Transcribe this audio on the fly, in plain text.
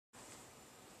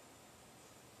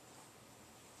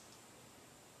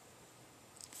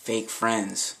fake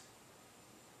friends.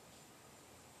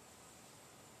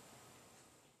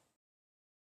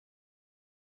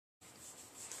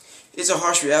 It's a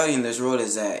harsh reality in this world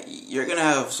is that you're gonna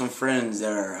have some friends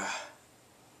that are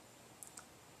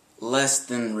less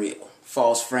than real.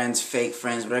 False friends, fake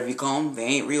friends, whatever you call them, they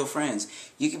ain't real friends.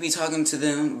 You could be talking to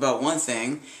them about one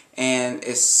thing, and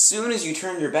as soon as you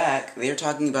turn your back, they're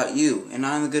talking about you, and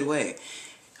not in a good way.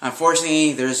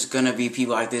 Unfortunately, there's going to be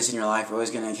people like this in your life. You're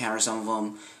always going to encounter some of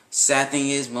them. Sad thing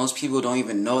is, most people don't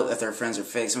even know that their friends are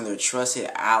fake. Some of their trusted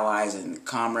allies and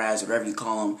comrades, whatever you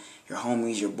call them, your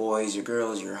homies, your boys, your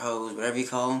girls, your hoes, whatever you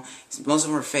call them, most of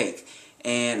them are fake.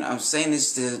 And I'm saying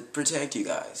this to protect you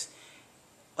guys.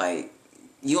 Like,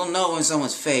 you'll know when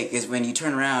someone's fake is when you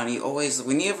turn around.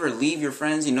 When you ever leave your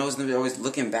friends, you know it's they're always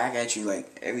looking back at you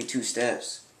like every 2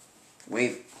 steps.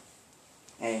 Wave.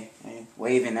 Hey,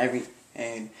 waving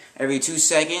and every 2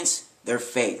 seconds, they're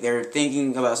fake. They're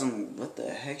thinking about something. What the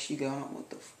heck she got on?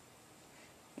 What's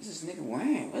this nigga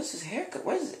wearing? What's his haircut?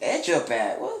 Where's his edge up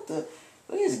at? Look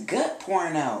at his gut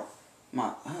pouring out.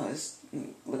 This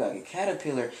look like a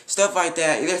caterpillar. Stuff like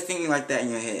that. They're thinking like that in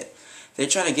your head. They're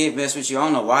trying to get mess with you. I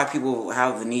don't know why people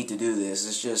have the need to do this.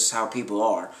 It's just how people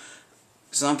are.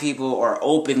 Some people are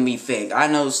openly fake. I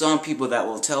know some people that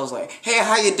will tell us like, "Hey,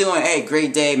 how you doing? Hey,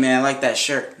 great day, man. I like that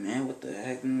shirt, man. What the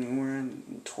heck? You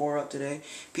wearing tore up today?"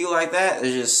 People like that,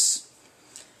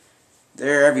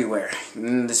 they're everywhere.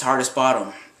 It's hard to spot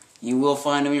them. You will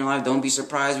find them in your life. Don't be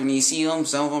surprised when you see them.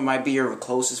 Some of them might be your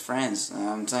closest friends.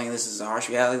 I'm telling you, this is a harsh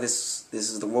reality. This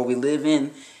is the world we live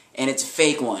in, and it's a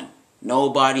fake one.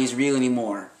 Nobody's real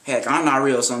anymore. Heck, I'm not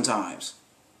real sometimes.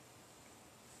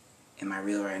 Am I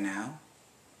real right now?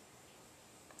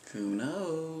 Who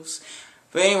knows?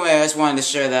 But anyway, I just wanted to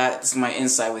share that. This is my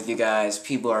insight with you guys.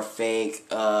 People are fake.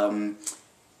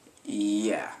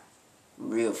 Yeah.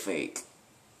 Real fake.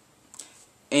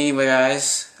 Anyway,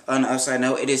 guys, on the upside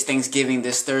note, it is Thanksgiving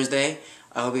this Thursday.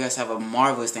 I hope you guys have a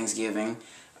marvelous Thanksgiving.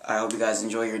 I hope you guys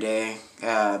enjoy your day.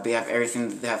 Have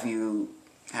everything that you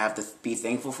have to be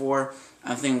thankful for.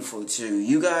 I'm thankful to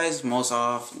you guys most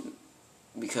often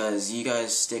because you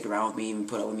guys stick around with me, even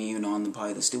put up with me, even though I'm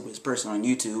probably the stupidest person on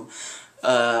YouTube.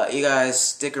 You guys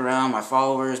stick around, my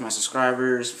followers, my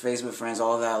subscribers, Facebook friends,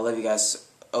 all of that. I love you guys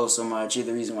so much. You're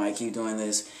the reason why I keep doing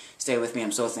this. Stay with me.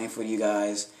 I'm so thankful to you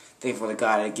guys. Thankful to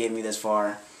God to get me this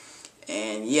far.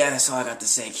 And yeah, that's all I got to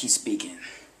say. Keep speaking.